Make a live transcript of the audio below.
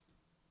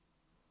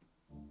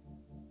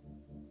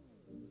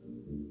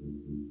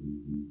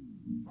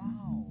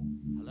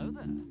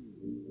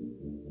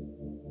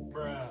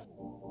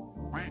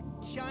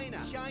I'm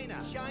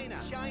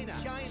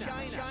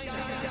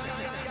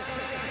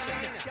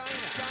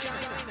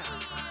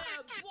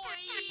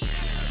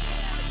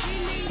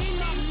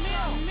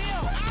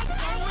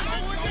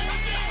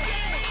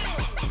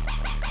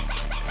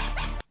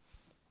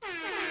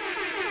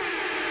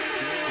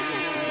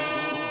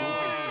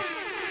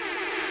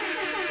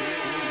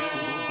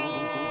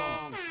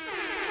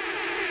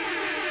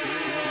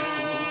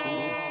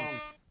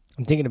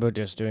thinking about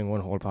just doing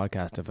one whole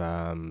podcast of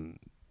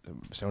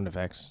sound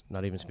effects,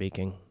 not even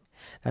speaking.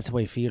 That's the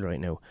way I feel right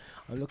now.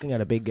 I'm looking at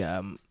a big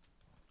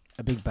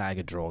bag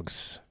of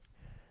drugs.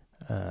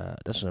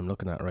 That's what I'm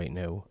looking at right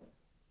now.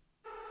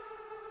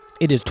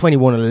 It is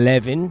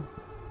 21/11,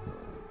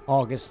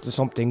 August or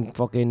something,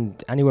 fucking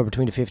anywhere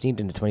between the 15th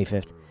and the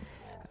 25th.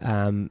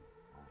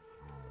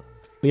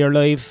 We are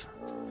live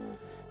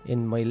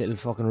in my little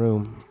fucking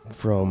room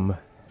from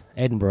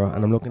Edinburgh,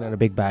 and I'm looking at a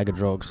big bag of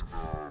drugs.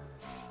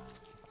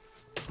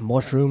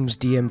 Mushrooms,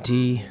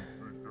 DMT,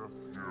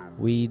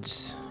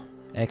 weeds,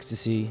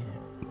 ecstasy.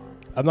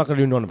 I'm not going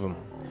to do none of them.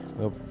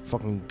 I'll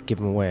fucking give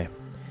them away.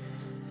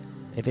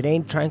 If it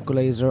ain't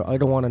tranquilizer, I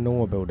don't want to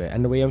know about it.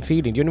 And the way I'm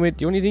feeling, the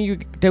only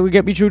thing that will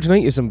get me through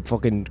tonight is some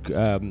fucking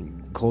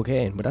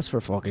cocaine. But that's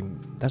for fucking,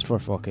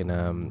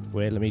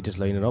 wait, let me just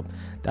line it up.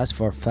 That's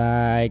for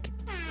fag.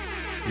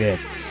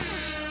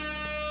 Yes.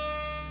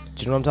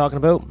 Do you know what I'm talking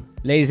about?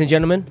 Ladies and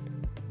gentlemen?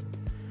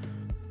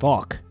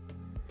 Fuck.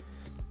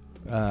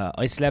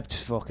 I slept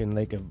fucking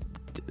like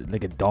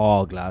a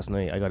dog last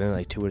night. I got in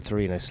like 2 or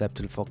 3 and I slept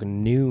till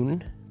fucking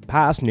noon.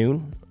 Past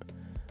noon.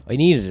 I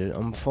needed it.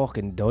 I'm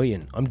fucking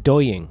dying. I'm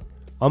dying.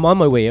 I'm on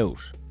my way out.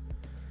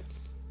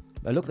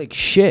 I look like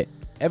shit.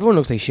 Everyone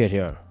looks like shit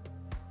here.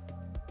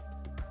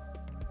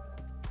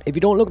 If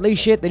you don't look like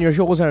shit, then your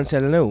shows aren't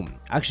selling out.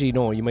 Actually,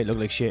 no, you might look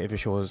like shit if your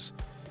shows...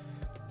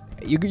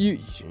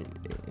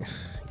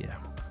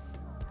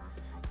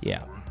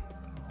 Yeah.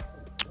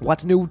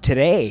 What's new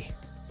today?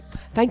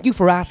 Thank you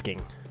for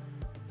asking.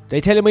 Did I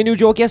tell you my new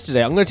joke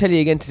yesterday? I'm going to tell you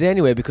again today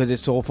anyway because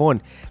it's so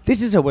fun.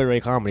 This is a Way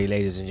comedy,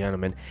 ladies and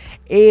gentlemen.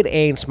 It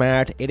ain't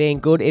smart, it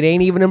ain't good, it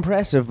ain't even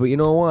impressive, but you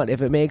know what?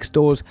 If it makes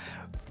those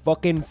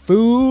fucking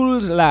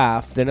fools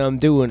laugh, then I'm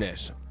doing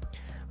it.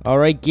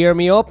 Alright, gear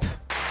me up.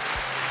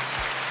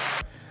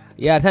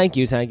 Yeah, thank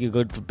you.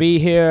 Good for being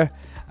here.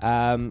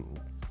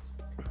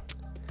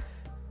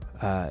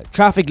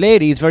 Traffic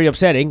ladies, very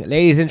upsetting.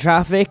 Ladies in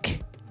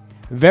traffic,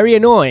 very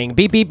annoying.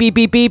 Beep, beep, beep,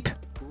 beep, beep.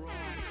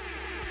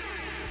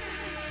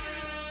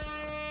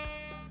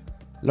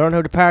 Learn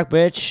how to park,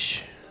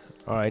 bitch.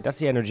 Alright, that's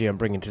the energy I'm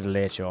bringing to the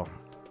late show.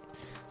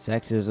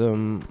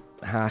 Sexism,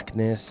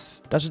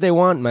 hackness. That's what they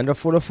want, man. They're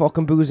full of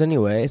fucking booze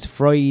anyway. It's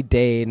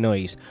Friday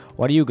night.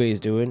 What are you guys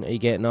doing? Are you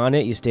getting on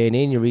it? You staying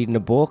in? You reading a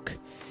book?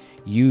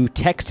 You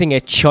texting a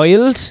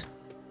child?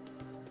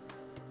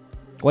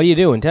 What are you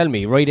doing? Tell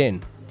me. Write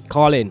in.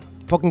 Call in.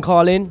 Fucking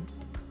call in.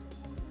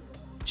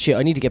 Shit,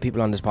 I need to get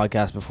people on this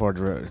podcast before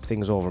the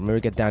thing's over. Maybe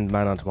get Dan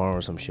Man on tomorrow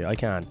or some shit. I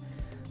can't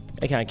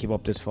keep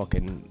up this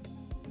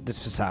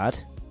facade.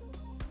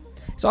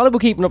 It's all about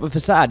keeping up a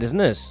facade,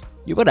 isn't it?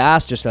 You gotta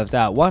ask yourself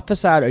that. What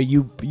facade are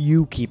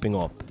you keeping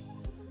up?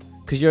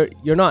 Because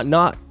you're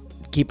not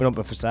keeping up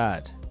a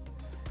facade.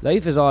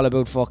 Life is all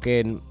about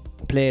fucking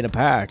playing a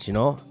part, you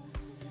know?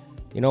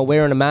 You know,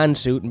 wearing a man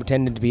suit and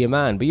pretending to be a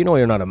man, but you know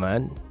you're not a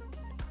man.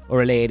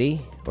 Or a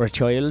lady. Or a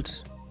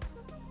child.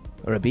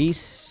 Or a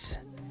beast.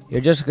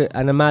 You're just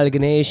an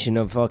amalgamation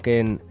of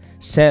fucking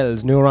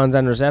cells, neurons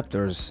and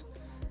receptors.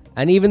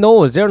 And even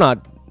those, they're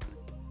not...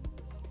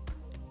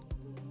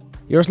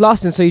 You're just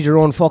lost inside your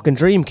own fucking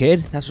dream, kid.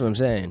 That's what I'm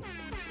saying.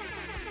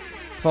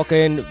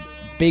 Fucking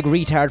big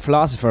retard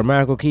philosopher,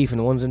 Mark O'Keefe in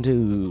the 1s and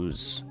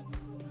 2s.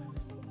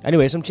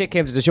 Anyway, some chick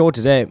came to the show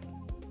today.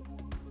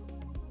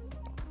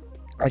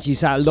 And she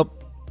saddled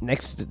up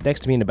next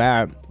to me in the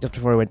bar just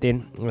before I went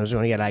in. I was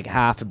going to get like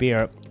half a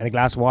beer and a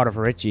glass of water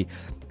for Richie.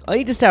 I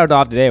need to start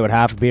off today with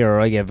half a beer or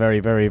I get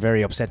very, very,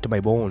 very upset to my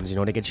bones. You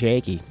know, they get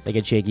shaky. They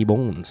get shaky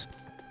bones.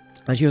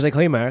 And she was like,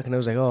 "Hi, Mark." And I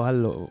was like, "Oh,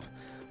 hello."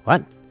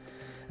 What?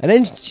 And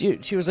then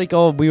she was like,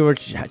 "Oh, we were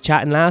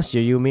chatting last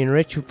year, you, me and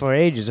Rich, for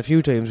ages, a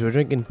few times. We were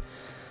drinking."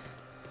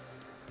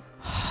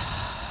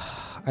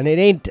 And it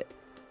ain't...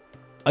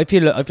 I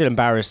feel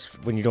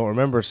embarrassed when you don't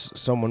remember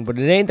someone, but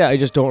it ain't that I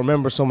just don't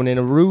remember someone in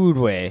a rude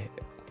way.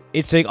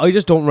 It's like I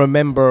just don't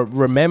remember.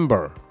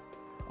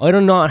 I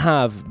do not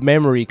have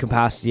memory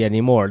capacity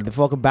anymore. The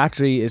fucking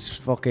battery is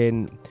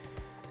fucking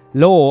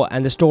low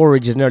and the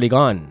storage is nearly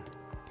gone.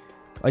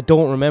 I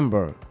don't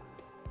remember.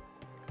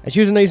 And she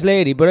was a nice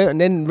lady,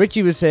 and then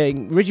Richie was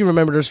saying, Richie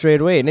remembered her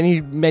straight away, and then he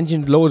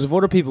mentioned loads of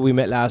other people we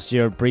met last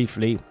year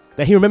briefly,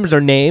 that he remembers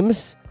their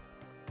names.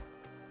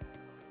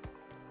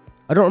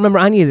 I don't remember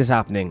any of this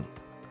happening.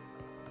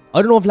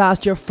 I don't know if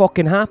last year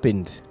fucking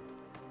happened.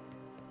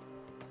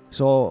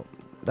 So,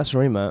 that's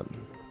where I'm at.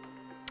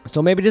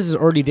 So maybe this is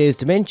early days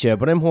dementia,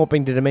 but I'm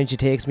hoping the dementia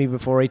takes me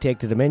before I take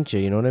the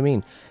dementia, you know what I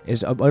mean? I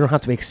don't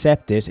have to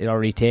accept it, it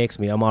already takes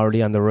me, I'm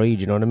already on the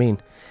ride, you know what I mean?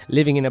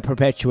 Living in a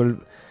perpetual...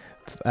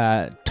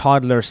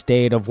 toddler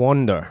state of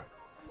wonder,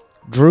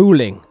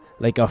 drooling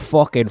Like a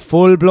fucking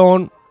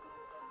full-blown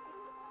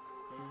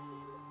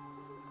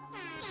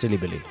Silly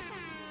Billy.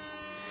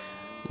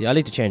 Yeah, I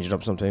like to change it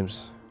up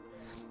sometimes.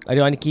 I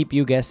don't want to keep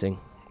you guessing.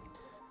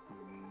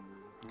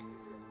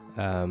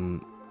 I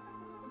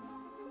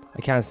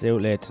can't stay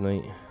out late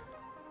tonight.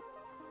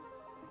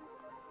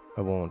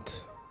 I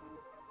won't.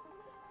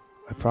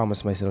 I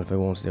promised myself I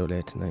won't stay out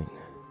late tonight.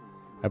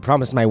 I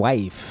promised my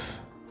wife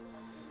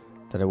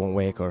that I won't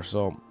wake her,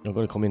 so I'm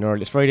going to come in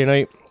early. It's Friday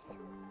night.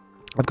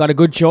 I've got a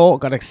good show. I've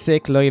got a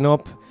sick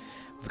lineup.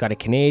 I've got a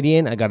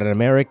Canadian. I've got an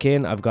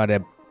American. I've got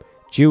a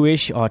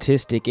Jewish,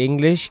 autistic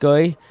English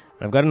guy.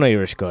 I've got an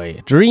Irish guy.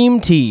 Dream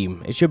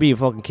team. It should be a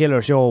fucking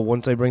killer show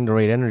once I bring the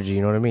right energy,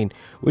 you know what I mean?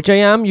 Which I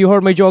am. You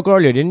heard my joke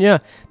earlier, didn't you?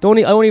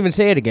 I won't even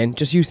say it again.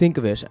 Just you think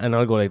of it, and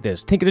I'll go like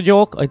this. Think of the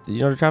joke.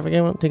 You know the traffic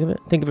game? Think of it.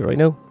 Think of it right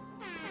now.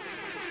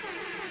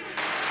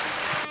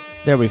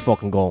 There we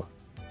fucking go.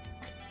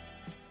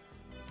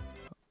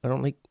 I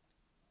don't like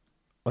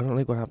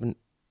what happened.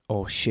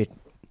 Oh shit.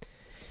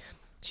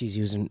 She's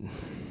using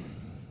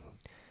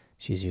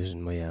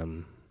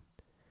my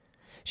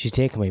she's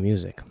taking my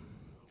music.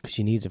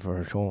 She needs it for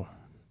her show.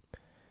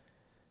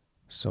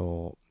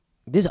 So,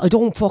 I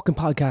don't fucking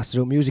podcast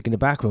without music in the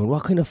background.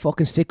 What kind of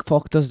fucking sick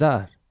fuck does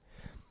that?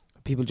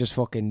 People just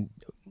fucking...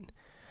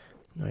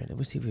 Alright, let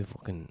me see if we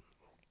fucking...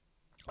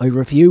 I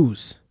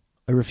refuse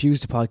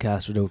to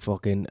podcast without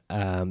fucking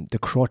the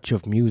crutch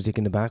of music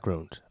in the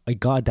background. I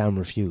goddamn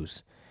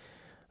refuse.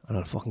 And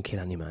I'll fucking kill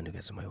any man who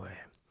gets in my way.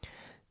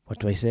 What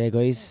do I say,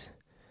 guys?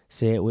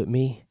 Say it with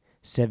me.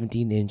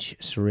 17-inch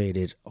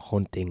serrated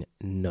hunting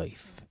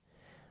knife.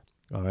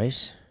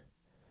 Alright,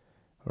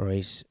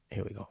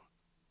 here we go.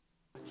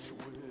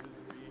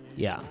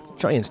 Yeah,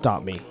 try and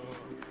stop me.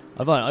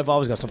 I've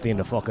always got something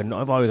I've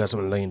always got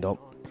something lined up.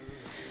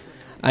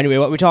 Anyway,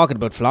 what we're talking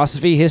about: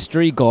 philosophy,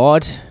 history,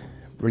 God,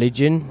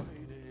 religion,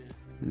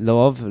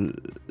 love,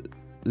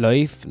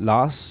 life,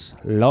 loss,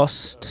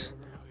 lust,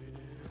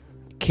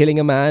 killing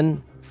a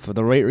man for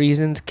the right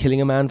reasons,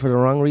 killing a man for the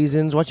wrong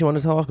reasons. What you want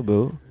to talk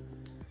about?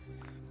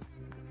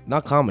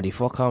 Not comedy.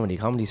 Fuck comedy.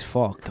 Comedy's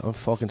fucked. I'm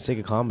fucking sick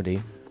of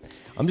comedy.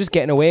 I'm just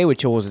getting away with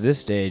shows at this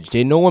stage.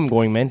 They know I'm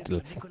going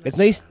mental. It's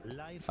nice.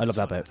 I love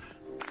that bit.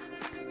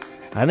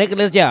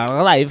 Nicholas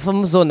Jarre, live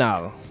from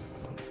Zonal.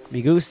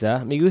 Me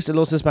gusta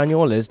los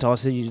españoles.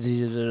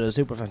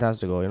 Super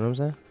fantastico, you know what I'm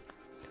saying?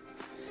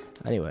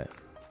 Anyway.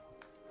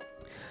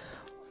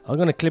 I'm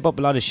going to clip up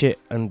a lot of shit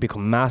and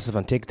become massive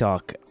on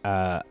TikTok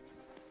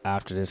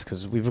after this,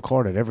 because we've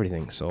recorded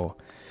everything, so...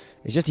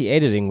 It's just the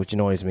editing which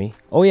annoys me.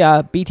 Oh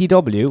yeah,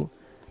 BTW.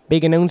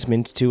 Big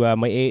announcement to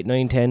my 8,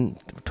 9, 10,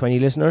 20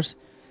 listeners.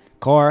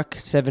 Cork,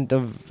 7th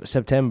of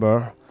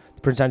September.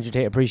 The Prince Andrew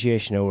Tate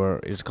Appreciation Hour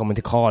is coming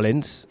to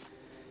Collins.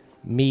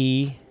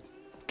 Me,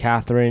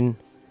 Catherine,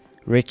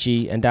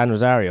 Richie, and Dan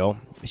Rosario.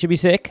 It should be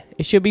sick.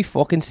 It should be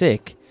fucking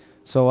sick.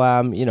 So,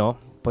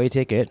 buy a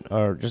ticket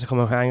or just come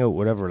and hang out,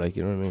 whatever, like,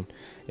 you know what I mean?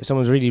 If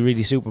someone's really,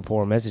 really super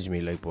poor, message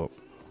me, like, but...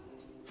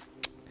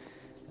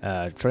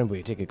 try and buy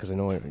a ticket, because I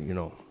know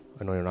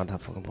you're not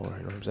that fucking poor, you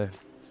know what I'm saying?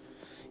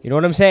 You know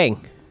what I'm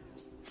saying?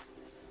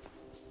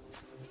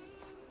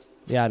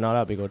 Yeah, no,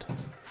 that'd be good.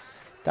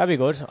 That'd be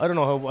good. I don't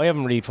know how... I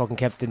haven't really fucking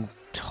kept in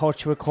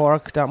touch with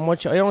Cork that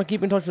much. I don't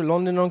keep in touch with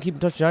London. I don't keep in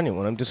touch with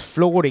anyone. I'm just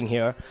floating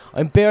here.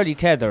 I'm barely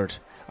tethered.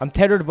 I'm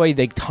tethered by,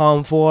 like,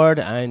 Tom Ford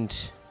and...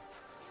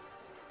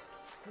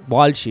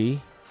 Walshy.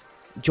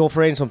 Joe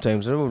Frayne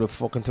sometimes. I don't know the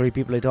fucking 3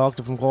 people I talk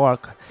to from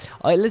Cork.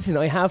 Listen,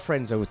 I have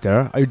friends out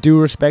there. I do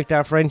respect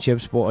our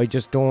friendships, but I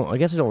guess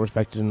I don't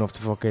respect it enough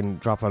to fucking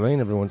drop a line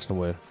every once in a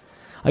while.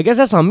 I guess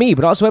that's on me,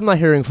 but also I'm not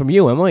hearing from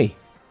you, am I?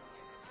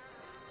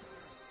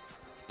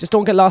 Just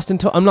don't get lost in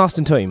time. I'm lost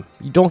in time.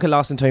 You don't get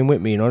lost in time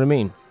with me, you know what I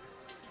mean?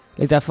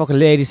 Like that fucking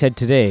lady said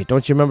today.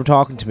 Don't you remember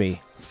talking to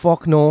me?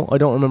 Fuck no, I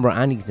don't remember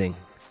anything.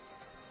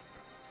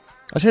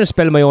 I was trying to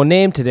spell my own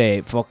name today.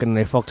 Fucking,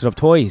 I fucked it up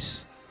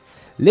twice.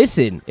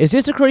 Listen, is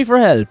this a cry for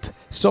help?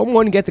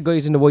 Someone get the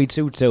guys in the white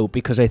suits out,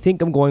 because I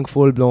think I'm going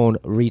full-blown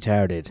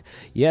retarded.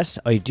 Yes,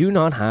 I do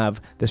not have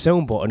the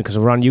sound button because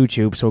we're on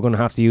YouTube, so we're going to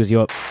have to use the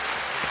up.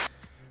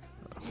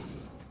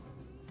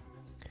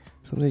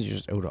 Sometimes you're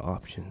just out of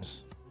options.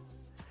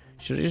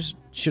 Should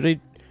I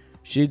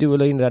do a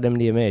line of that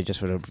MDMA just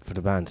for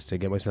the band to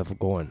get myself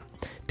going?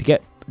 To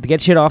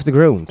get shit off the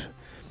ground.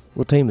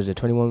 What time is it?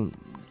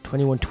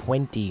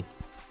 21:20.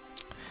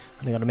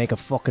 And I gotta make a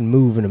fucking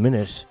move in a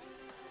minute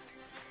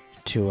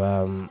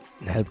to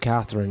help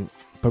Catherine.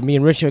 But me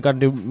and Richard, I gotta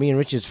do me and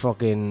Richard's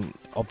fucking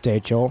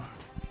update show.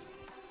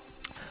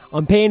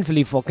 I'm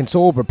painfully fucking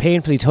sober,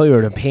 painfully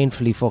tired, and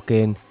painfully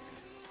fucking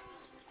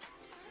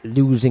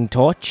losing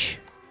touch.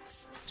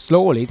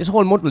 Slowly, this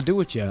whole month will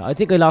do it, yeah. I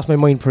think I lost my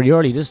mind pretty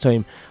early this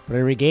time, but I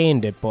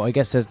regained it. But I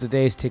guess as the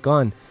days tick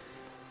on,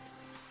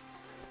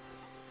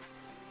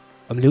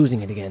 I'm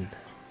losing it again.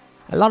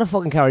 A lot of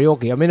fucking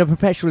karaoke. I'm in a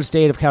perpetual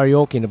state of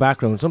karaoke in the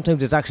background.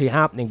 Sometimes it's actually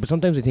happening, but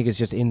sometimes I think it's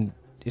just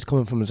it's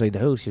coming from inside the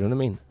house, you know what I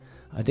mean?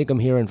 I think I'm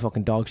hearing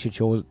fucking dog shit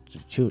show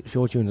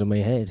tunes in my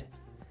head.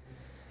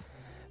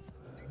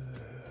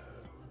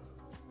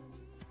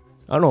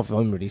 I don't know if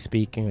I'm really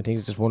speaking. I think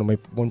it's just one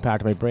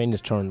part of my brain is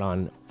turned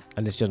on,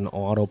 and it's just an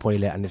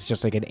autopilot, and it's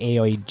just like an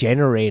AI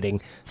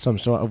generating some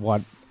sort of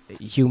what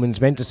humans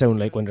meant to sound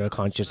like when they're a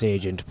conscious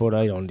agent. But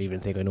I don't even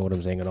think I know what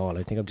I'm saying at all.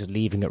 I think I'm just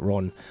leaving it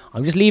run.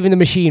 I'm just leaving the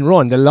machine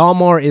run. The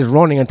lawnmower is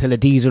running until the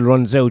diesel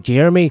runs out. You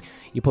hear me?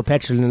 You put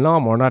petrol in the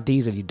lawnmower, not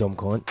diesel, you dumb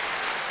cunt.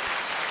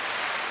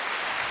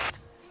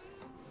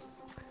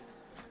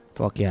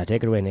 Fuck yeah,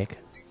 take it away, Nick.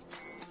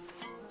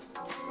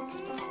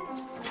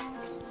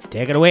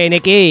 Take it away,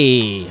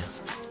 Nicky.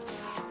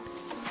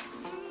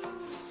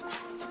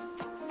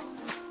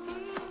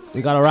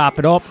 We gotta wrap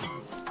it up.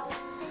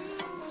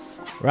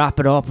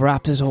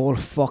 Wrap this whole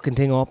fucking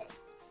thing up.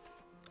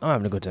 I'm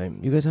having a good time.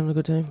 You guys having a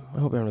good time? I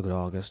hope you're having a good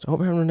August. I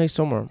hope you're having a nice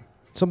summer.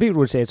 Some people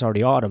would say it's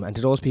already autumn, and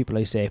to those people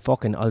I say,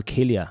 fucking, I'll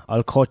kill you.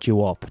 I'll cut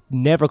you up.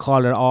 Never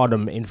call it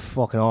autumn in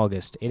fucking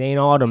August. It ain't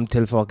autumn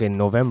till fucking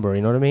November,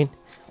 you know what I mean?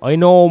 I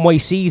know my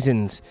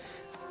seasons.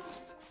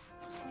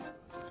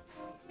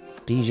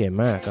 DJ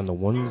Mark on the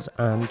ones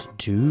and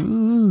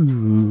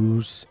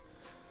twos.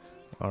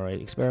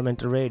 Alright,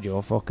 experimental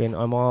radio. Fucking,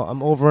 I'm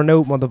over and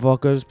out,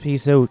 motherfuckers.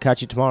 Peace out.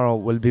 Catch you tomorrow.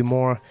 We'll be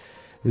more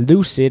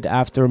lucid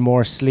after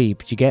more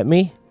sleep. Do you get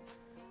me?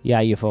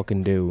 Yeah, you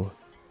fucking do.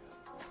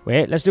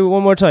 Wait, let's do it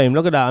one more time.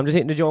 Look at that. I'm just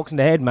hitting the jokes in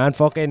the head, man.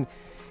 Fucking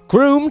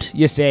groomed.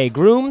 You say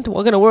groomed?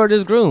 What kind of word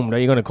is groomed? Are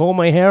you gonna comb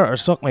my hair or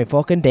suck my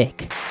fucking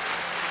dick?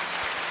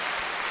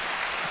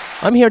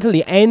 I'm here till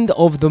the end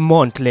of the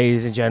month,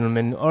 ladies and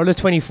gentlemen, or the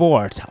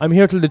 24th. I'm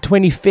here till the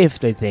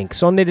 25th, I think.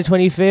 Sunday the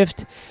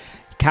 25th.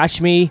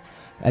 Catch me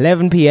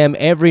 11 p.m.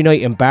 every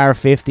night in Bar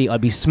 50. I'll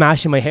be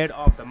smashing my head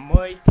off the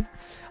mic.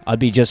 I'll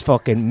be just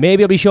fucking...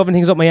 Maybe I'll be shoving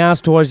things up my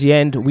ass towards the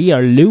end. We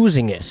are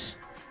losing it.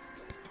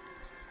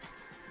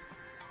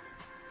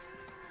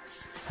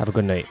 Have a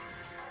good night.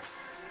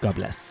 God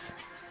bless.